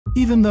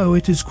Even though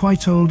it is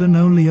quite old and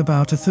only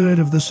about a third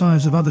of the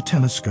size of other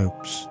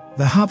telescopes,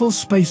 the Hubble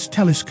Space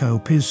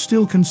Telescope is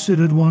still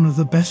considered one of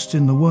the best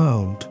in the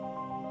world.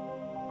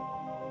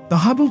 The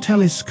Hubble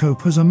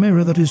telescope has a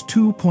mirror that is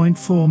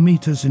 2.4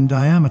 meters in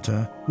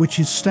diameter, which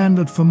is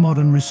standard for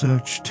modern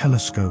research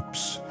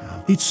telescopes.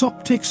 Its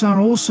optics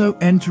are also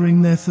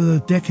entering their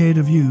third decade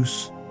of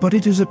use, but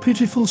it is a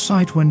pitiful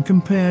sight when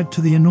compared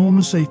to the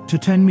enormous 8 to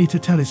 10 meter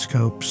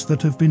telescopes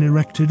that have been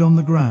erected on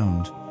the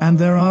ground, and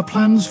there are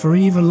plans for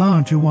even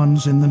larger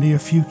ones in the near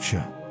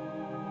future.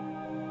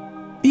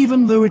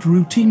 Even though it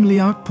routinely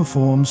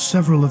outperforms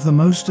several of the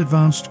most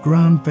advanced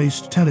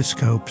ground-based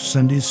telescopes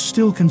and is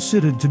still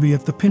considered to be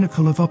at the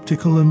pinnacle of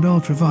optical and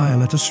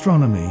ultraviolet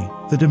astronomy,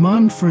 the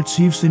demand for its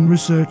use in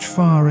research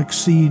far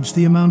exceeds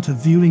the amount of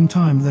viewing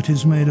time that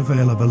is made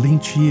available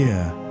each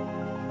year.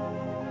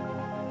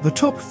 The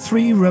top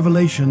 3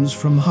 revelations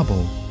from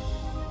Hubble.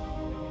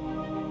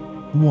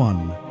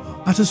 1.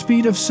 At a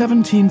speed of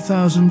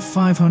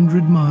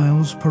 17,500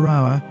 miles per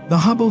hour, the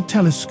Hubble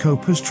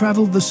telescope has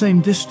traveled the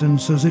same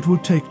distance as it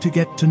would take to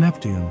get to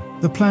Neptune,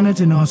 the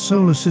planet in our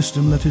solar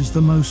system that is the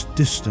most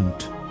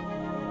distant.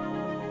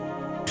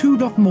 2.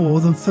 More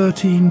than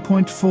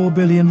 13.4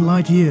 billion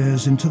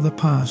light-years into the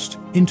past,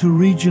 into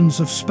regions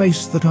of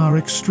space that are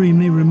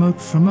extremely remote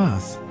from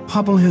Earth,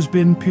 Hubble has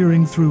been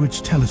peering through its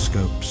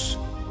telescopes.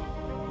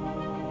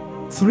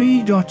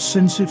 3.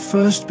 Since it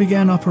first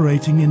began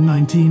operating in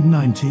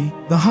 1990,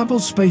 the Hubble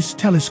Space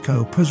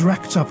Telescope has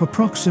racked up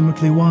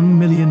approximately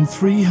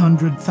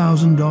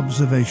 1,300,000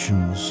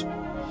 observations.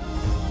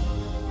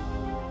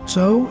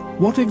 So,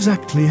 what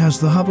exactly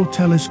has the Hubble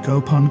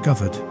telescope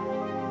uncovered?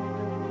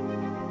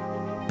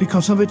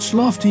 Because of its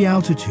lofty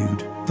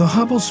altitude, the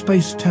Hubble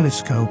Space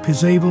Telescope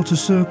is able to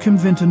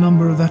circumvent a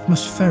number of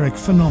atmospheric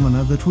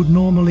phenomena that would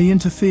normally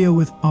interfere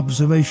with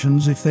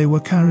observations if they were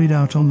carried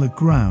out on the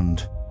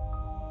ground.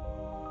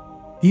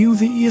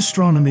 UV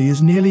astronomy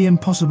is nearly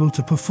impossible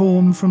to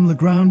perform from the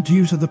ground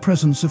due to the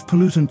presence of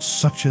pollutants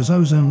such as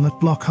ozone that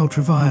block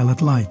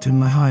ultraviolet light in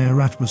the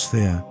higher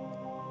atmosphere.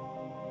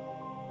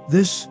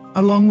 This,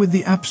 along with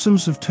the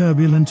absence of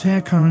turbulent air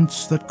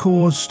currents that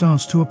cause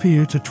stars to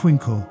appear to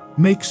twinkle,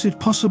 makes it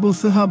possible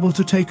for Hubble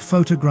to take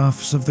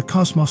photographs of the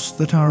cosmos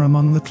that are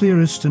among the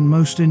clearest and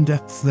most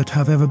in-depth that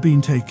have ever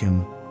been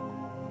taken.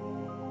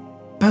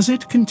 As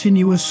it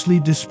continuously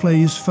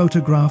displays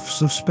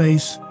photographs of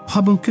space,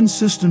 Hubble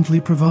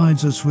consistently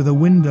provides us with a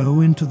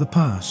window into the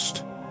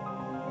past.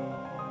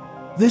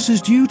 This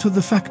is due to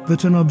the fact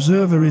that an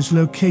observer is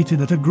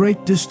located at a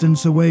great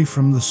distance away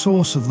from the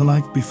source of the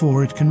light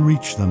before it can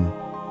reach them.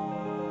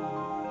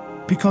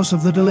 Because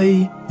of the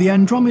delay, the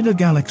Andromeda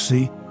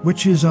Galaxy,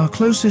 which is our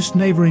closest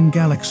neighboring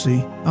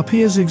galaxy,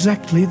 appears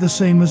exactly the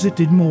same as it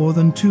did more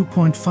than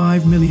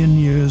 2.5 million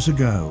years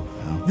ago.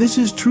 This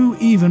is true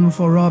even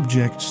for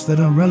objects that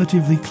are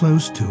relatively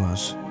close to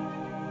us.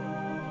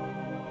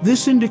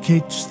 This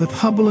indicates that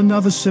Hubble and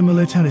other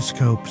similar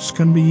telescopes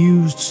can be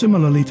used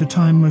similarly to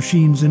time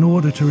machines in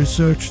order to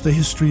research the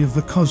history of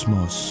the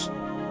cosmos.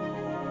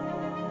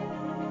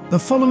 The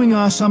following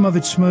are some of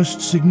its most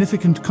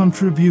significant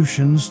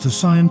contributions to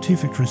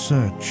scientific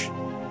research.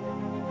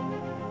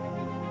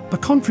 A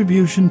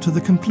contribution to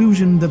the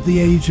conclusion that the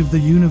age of the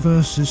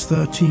universe is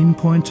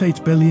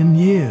 13.8 billion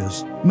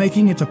years,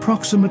 making it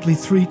approximately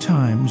 3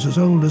 times as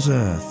old as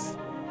Earth.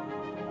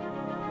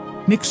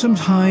 Nix and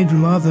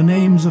Hydra are the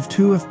names of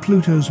 2 of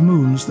Pluto's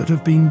moons that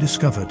have been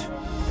discovered.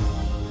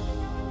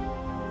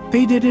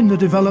 Aided in the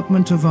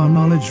development of our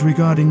knowledge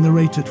regarding the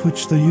rate at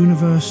which the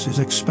universe is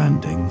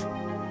expanding.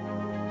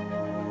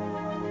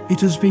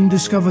 It has been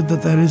discovered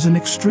that there is an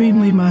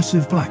extremely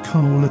massive black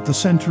hole at the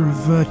center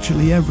of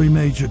virtually every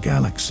major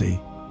galaxy.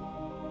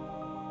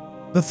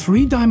 The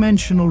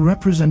 3-dimensional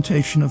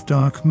representation of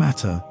dark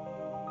matter.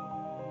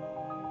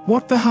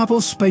 What the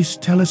Hubble Space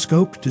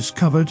Telescope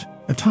discovered,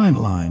 a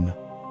timeline.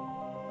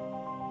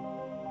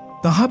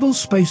 The Hubble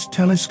Space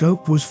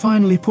Telescope was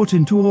finally put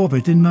into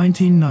orbit in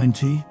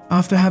 1990,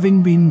 after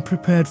having been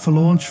prepared for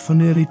launch for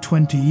nearly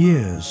 20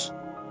 years.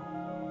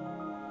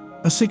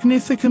 A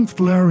significant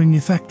blurring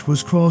effect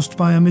was caused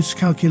by a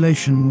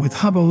miscalculation with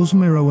Hubble's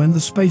mirror when the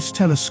Space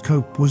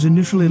Telescope was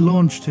initially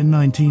launched in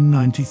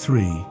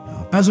 1993.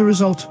 As a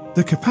result,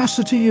 the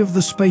capacity of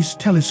the Space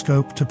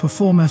Telescope to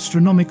perform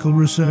astronomical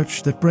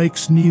research that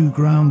breaks new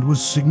ground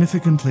was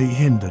significantly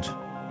hindered.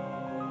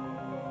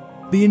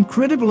 The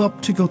incredible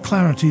optical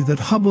clarity that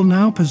Hubble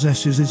now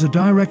possesses is a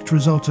direct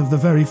result of the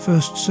very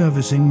first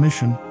servicing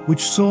mission,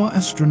 which saw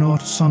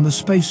astronauts on the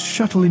Space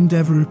Shuttle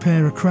Endeavour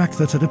repair a crack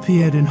that had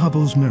appeared in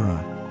Hubble's mirror.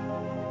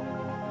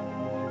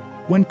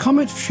 When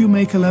comet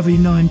Shoemaker-Levy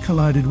 9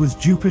 collided with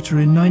Jupiter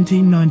in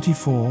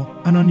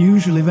 1994, an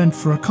unusual event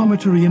for a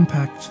cometary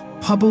impact,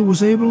 Hubble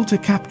was able to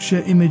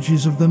capture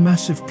images of the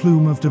massive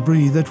plume of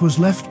debris that was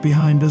left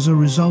behind as a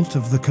result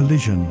of the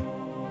collision.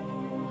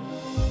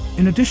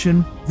 In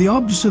addition, the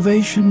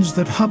observations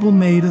that Hubble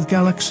made of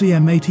Galaxy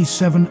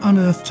M87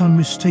 unearthed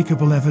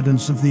unmistakable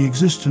evidence of the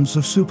existence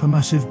of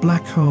supermassive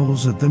black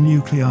holes at the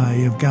nuclei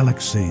of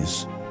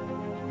galaxies.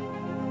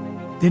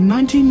 In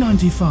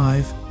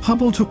 1995,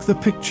 Hubble took the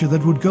picture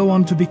that would go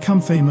on to become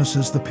famous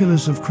as the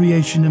Pillars of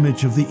Creation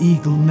image of the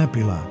Eagle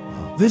Nebula.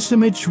 This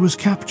image was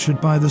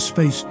captured by the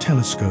Space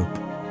Telescope.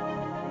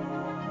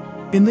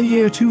 In the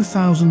year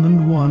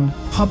 2001,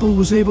 Hubble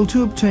was able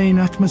to obtain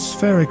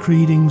atmospheric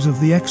readings of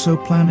the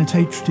exoplanet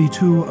HT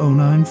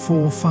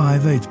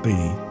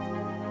 209458b.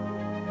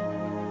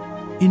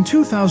 In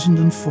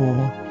 2004,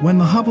 when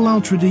the Hubble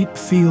Ultra-Deep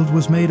Field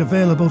was made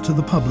available to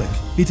the public,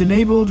 it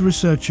enabled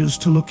researchers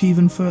to look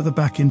even further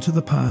back into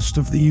the past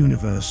of the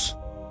universe.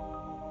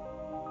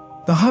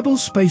 The Hubble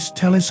Space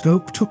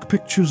Telescope took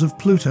pictures of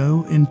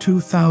Pluto in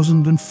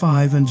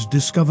 2005 and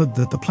discovered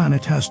that the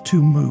planet has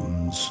 2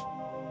 moons.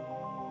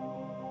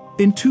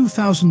 In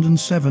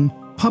 2007,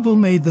 Hubble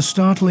made the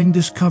startling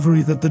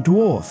discovery that the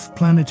dwarf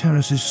planet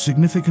Eris is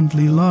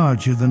significantly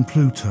larger than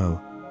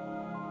Pluto.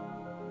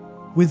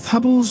 With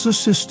Hubble's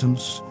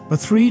assistance, a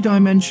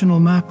 3-dimensional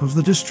map of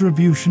the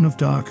distribution of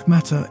dark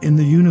matter in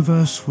the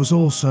universe was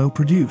also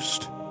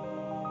produced.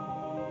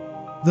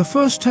 The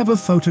first ever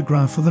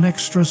photograph of an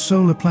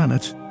extrasolar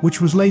planet,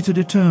 which was later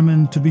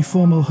determined to be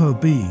Formel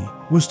B,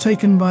 was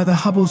taken by the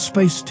Hubble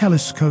Space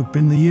Telescope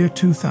in the year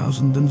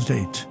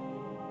 2008.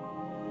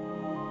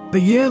 The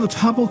year that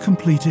Hubble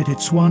completed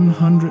its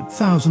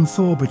 100,000th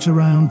orbit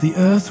around the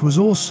Earth was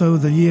also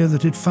the year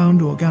that it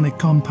found organic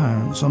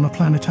compounds on a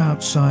planet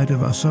outside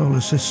of our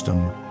solar system.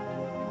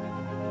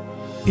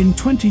 In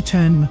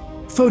 2010,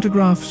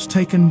 photographs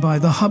taken by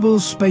the Hubble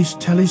Space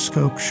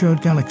Telescope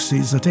showed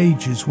galaxies at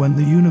ages when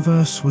the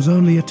universe was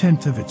only a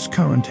tenth of its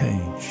current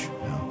age.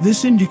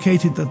 This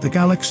indicated that the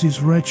galaxy's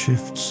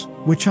redshifts,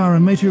 which are a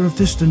metre of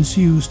distance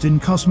used in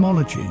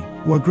cosmology,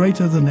 were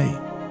greater than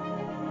 8.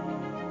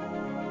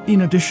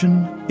 In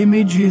addition,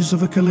 images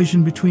of a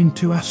collision between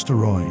 2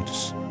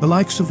 asteroids, the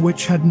likes of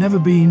which had never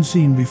been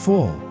seen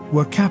before,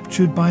 were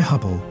captured by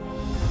Hubble.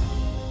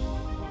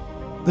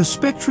 The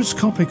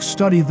spectroscopic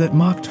study that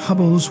marked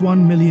Hubble's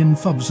 1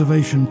 millionth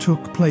observation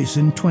took place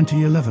in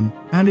 2011,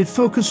 and it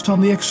focused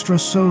on the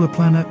extrasolar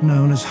planet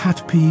known as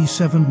HAT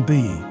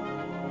P7b.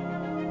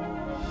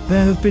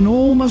 There have been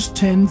almost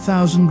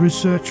 10,000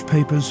 research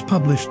papers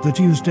published that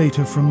use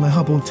data from the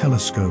Hubble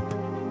telescope.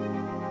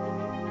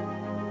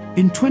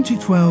 In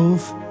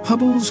 2012,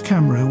 Hubble's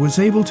camera was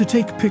able to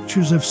take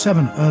pictures of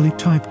 7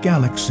 early-type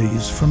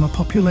galaxies from a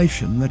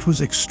population that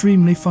was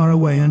extremely far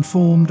away and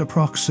formed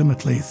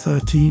approximately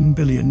 13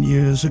 billion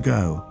years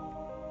ago.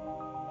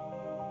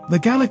 The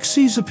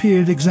galaxies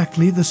appeared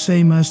exactly the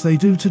same as they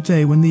do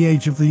today when the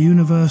age of the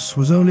universe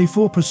was only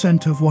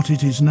 4% of what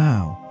it is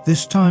now.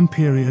 This time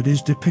period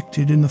is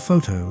depicted in the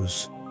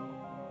photos.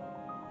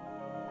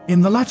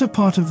 In the latter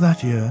part of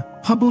that year,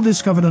 Hubble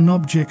discovered an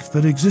object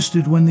that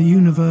existed when the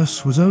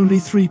universe was only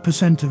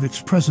 3% of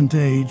its present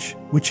age,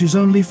 which is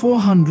only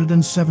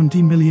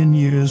 470 million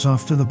years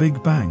after the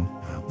Big Bang.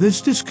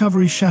 This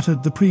discovery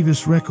shattered the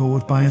previous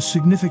record by a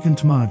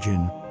significant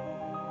margin.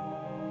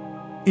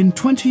 In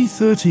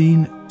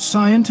 2013,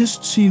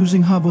 scientists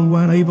using Hubble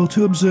were able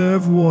to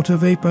observe water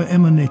vapor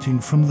emanating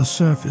from the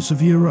surface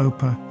of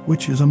Europa,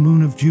 which is a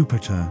moon of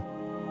Jupiter.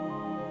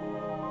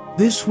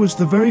 This was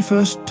the very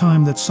first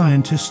time that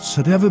scientists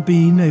had ever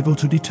been able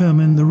to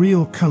determine the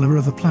real color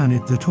of a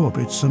planet that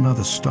orbits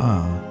another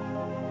star.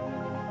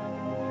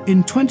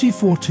 In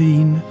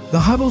 2014, the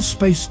Hubble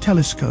Space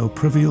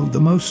Telescope revealed the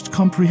most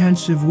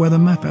comprehensive weather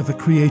map ever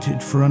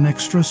created for an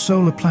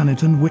extrasolar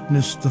planet and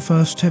witnessed the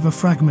first ever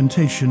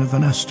fragmentation of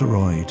an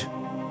asteroid.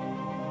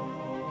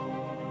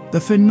 The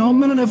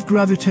phenomenon of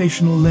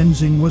gravitational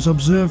lensing was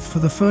observed for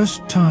the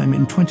first time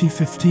in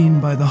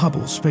 2015 by the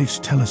Hubble Space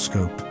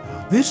Telescope.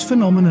 This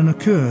phenomenon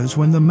occurs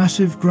when the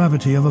massive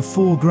gravity of a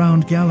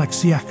foreground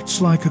galaxy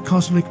acts like a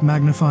cosmic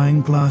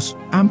magnifying glass,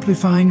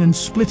 amplifying and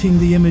splitting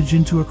the image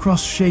into a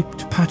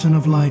cross-shaped pattern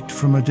of light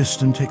from a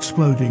distant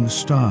exploding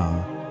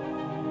star.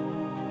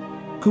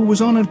 Who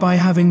was honored by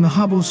having the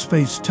Hubble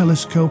Space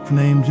Telescope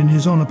named in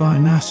his honor by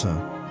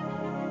NASA.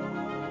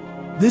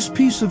 This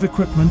piece of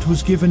equipment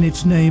was given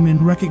its name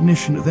in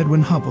recognition of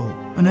Edwin Hubble,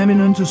 an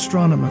eminent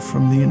astronomer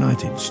from the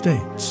United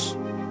States.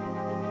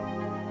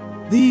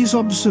 These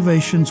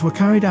observations were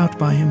carried out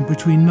by him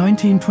between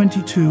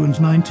 1922 and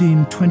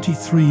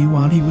 1923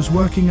 while he was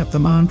working at the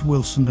Mount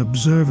Wilson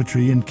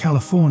Observatory in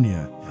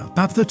California.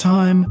 At the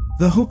time,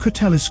 the Hooker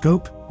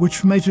telescope,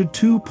 which measured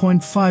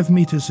 2.5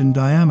 meters in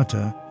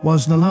diameter,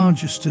 was the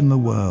largest in the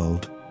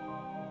world.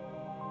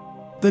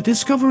 The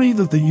discovery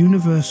that the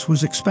universe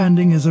was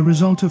expanding as a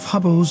result of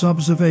Hubble's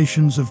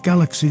observations of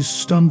galaxies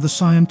stunned the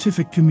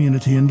scientific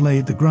community and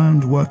laid the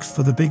groundwork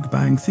for the Big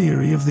Bang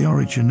theory of the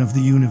origin of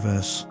the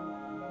universe.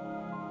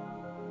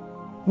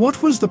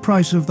 What was the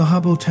price of the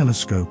Hubble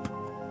telescope?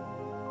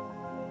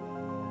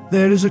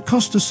 There is a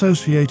cost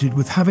associated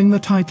with having the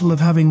title of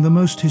having the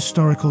most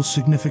historical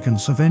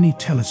significance of any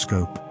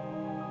telescope.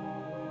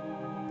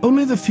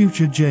 Only the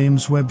future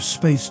James Webb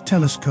Space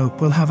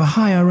Telescope will have a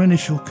higher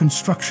initial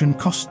construction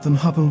cost than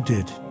Hubble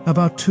did,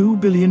 about $2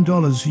 billion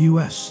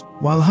US,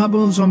 while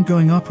Hubble's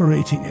ongoing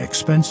operating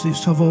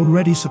expenses have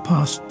already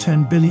surpassed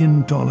 $10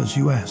 billion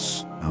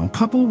US. Now,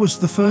 Hubble was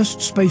the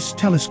first space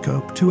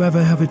telescope to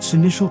ever have its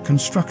initial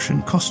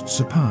construction costs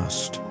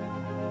surpassed.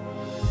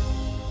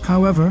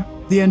 However,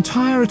 the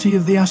entirety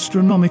of the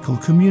astronomical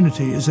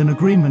community is in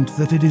agreement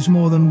that it is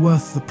more than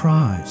worth the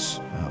prize.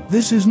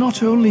 This is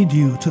not only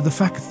due to the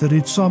fact that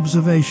its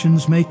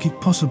observations make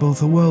it possible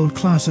for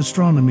world-class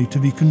astronomy to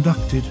be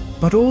conducted,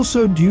 but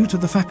also due to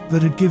the fact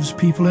that it gives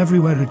people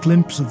everywhere a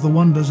glimpse of the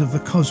wonders of the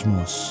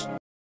cosmos.